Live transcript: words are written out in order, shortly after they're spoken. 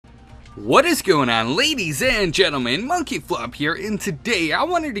What is going on, ladies and gentlemen? MonkeyFlop here, and today I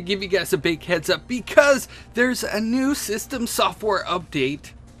wanted to give you guys a big heads up because there's a new system software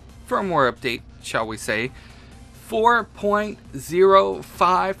update, firmware update, shall we say,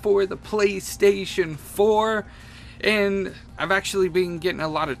 4.05 for the PlayStation 4. And I've actually been getting a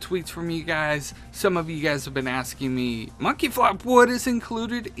lot of tweets from you guys. Some of you guys have been asking me, MonkeyFlop, what is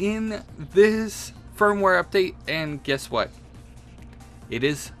included in this firmware update? And guess what? It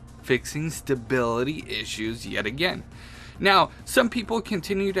is fixing stability issues yet again. Now, some people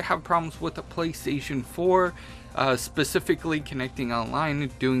continue to have problems with the PlayStation 4, specifically connecting online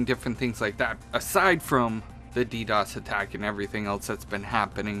and doing different things like that, aside from the DDoS attack and everything else that's been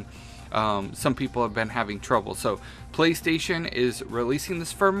happening. Some people have been having trouble, so PlayStation is releasing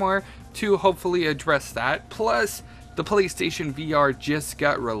this firmware to hopefully address that. Plus, the PlayStation VR just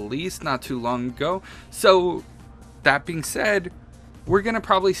got released not too long ago, so that being said, we're going to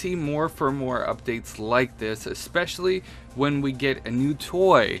probably see more firmware updates like this, especially when we get a new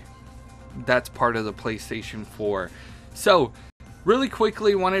toy that's part of the PlayStation 4. So, really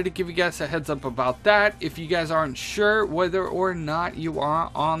quickly, wanted to give you guys a heads up about that. If you guys aren't sure whether or not you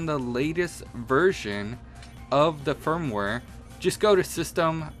are on the latest version of the firmware, just go to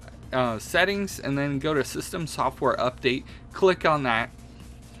System Settings and then go to System Software Update. Click on that.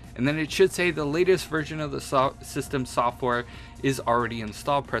 And then it should say the latest version of the system software is already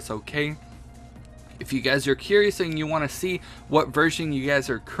installed. Press OK. If you guys are curious and you want to see what version you guys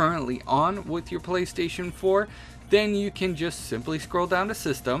are currently on with your PlayStation 4, then you can just simply scroll down to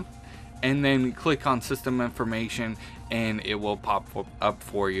System and then click on System Information and it will pop up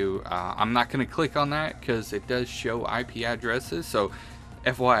for you. I'm not going to click on that because it does show IP addresses. So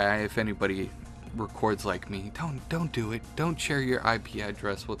FYI, if anybody records like me, don't do it. Don't share your IP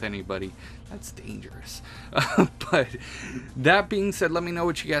address with anybody. That's dangerous. But that being said, let me know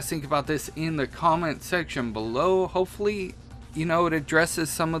what you guys think about this in the comment section below. Hopefully, you know, it addresses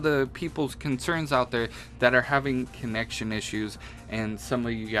some of the people's concerns out there that are having connection issues, and some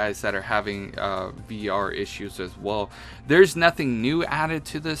of you guys that are having VR issues as well. There's nothing new added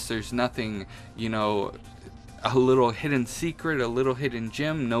to this. There's nothing, you know, a little hidden secret, a little hidden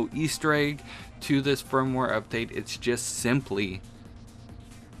gem, no Easter egg to this firmware update. It's just simply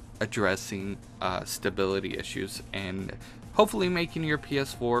addressing stability issues and hopefully making your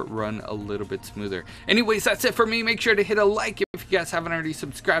PS4 run a little bit smoother. Anyways, that's it for me. Make sure to hit a like if you guys haven't already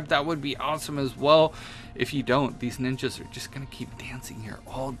subscribed. That would be awesome as well. If you don't, these ninjas are just gonna keep dancing here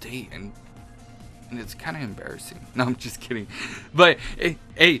all day, and it's kind of embarrassing. No, I'm just kidding. But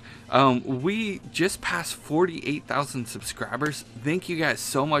hey, we just passed 48,000 subscribers. Thank you guys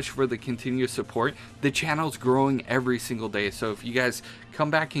so much for the continuous support. The channel's growing every single day. So if you guys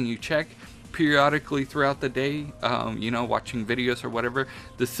come back and you check periodically throughout the day, you know, watching videos or whatever,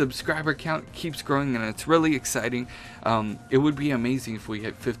 the subscriber count keeps growing and it's really exciting. It would be amazing if we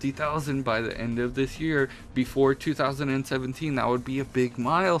hit 50,000 by the end of this year before 2017. That would be a big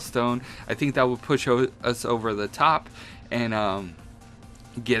milestone. I think that would push us over the top and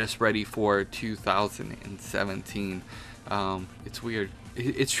get us ready for 2017. It's weird.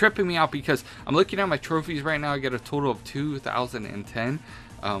 It's tripping me out because I'm looking at my trophies right now. I get a total of 2,010.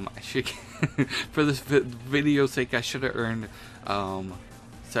 I should, for this video's sake, I should have earned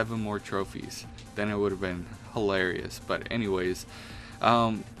 7 more trophies. Then it would have been hilarious. But anyways,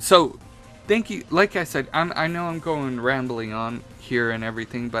 so thank you. Like I said, I know I'm going rambling on here and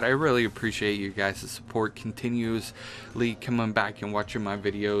everything, but I really appreciate you guys' support, continuously coming back and watching my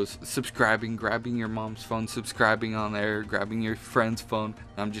videos, subscribing, grabbing your mom's phone, subscribing on there, grabbing your friend's phone.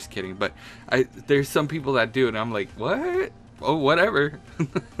 I'm just kidding, but there's some people that do, and I'm like, what? Oh, whatever.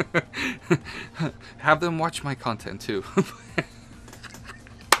 Have them watch my content too.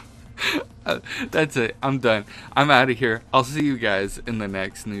 That's it. I'm done. I'm out of here. I'll see you guys in the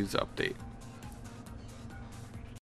next news update.